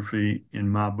biography in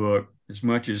my book, as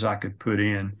much as I could put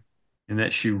in, and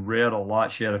that she read a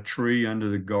lot. She had a tree under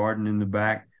the garden in the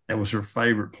back. That was her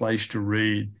favorite place to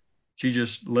read. She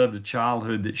just lived a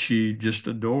childhood that she just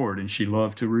adored and she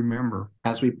loved to remember.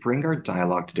 As we bring our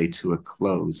dialogue today to a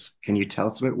close, can you tell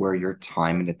us about where your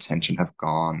time and attention have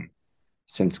gone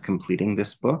since completing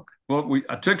this book? Well,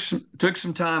 I took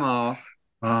some time off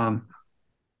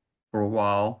for a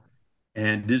while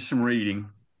and did some reading,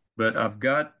 but I've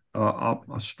got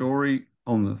a story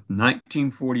on the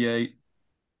 1948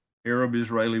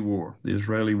 Arab-Israeli War, the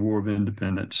Israeli War of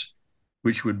Independence,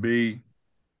 which would be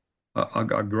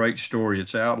a great story.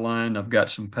 It's outlined. I've got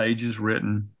some pages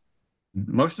written.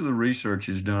 most of the research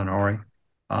is done, Ari.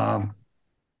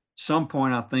 Some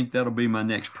point, I think that'll be my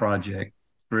next project.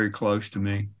 It's very close to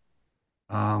me.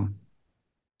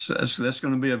 So that's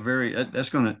going to be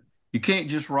you can't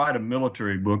just write a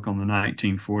military book on the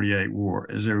 1948 war,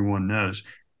 as everyone knows.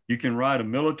 You can write a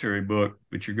military book,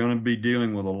 but you're going to be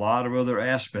dealing with a lot of other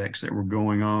aspects that were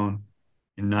going on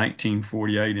in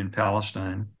 1948 in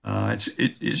Palestine. I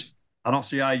don't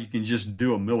see how you can just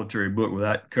do a military book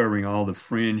without covering all the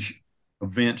fringe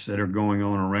events that are going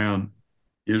on around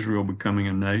Israel becoming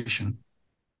a nation.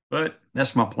 But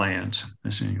that's my plans.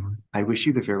 Anyway. I wish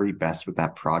you the very best with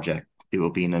that project. It will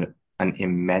be an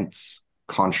immense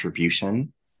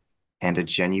contribution and a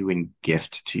genuine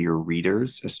gift to your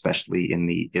readers, especially in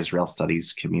the Israel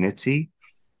studies community,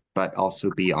 but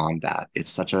also beyond that. It's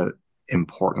such an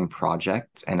important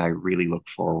project, and I really look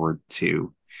forward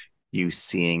to you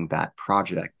seeing that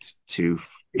project to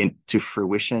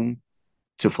fruition,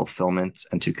 to fulfillment,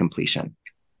 and to completion.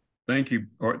 Thank you.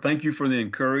 Thank you for the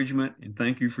encouragement, and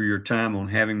thank you for your time on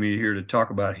having me here to talk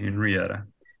about Henrietta.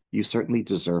 You certainly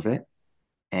deserve it,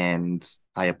 and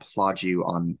I applaud you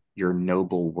on your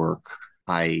noble work.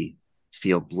 I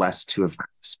feel blessed to have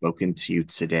spoken to you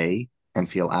today and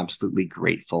feel absolutely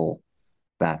grateful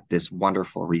that this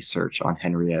wonderful research on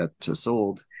Henrietta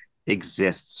Szold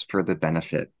exists for the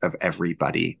benefit of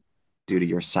everybody due to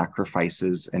your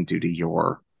sacrifices and due to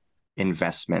your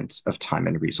investment of time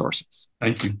and resources.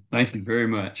 Thank you. Thank you very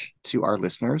much. To our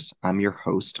listeners, I'm your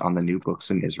host on the New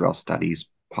Books in Israel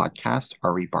Studies podcast,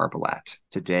 Ari Barbalat.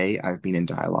 Today, I've been in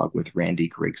dialogue with Randy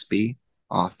Grigsby,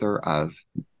 author of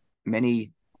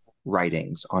many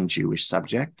writings on Jewish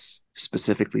subjects,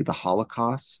 specifically the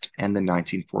Holocaust and the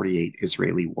 1948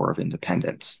 Israeli War of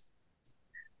Independence.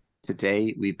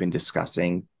 Today, we've been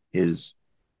discussing his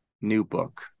new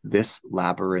book, This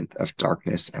Labyrinth of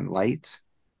Darkness and Light,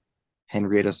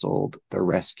 Henrietta Szold, The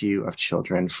Rescue of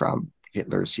Children from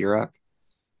Hitler's Europe,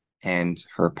 and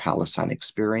Her Palestine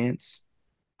Experience,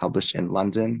 published in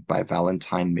London by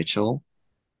Vallentine Mitchell,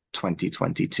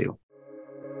 2022.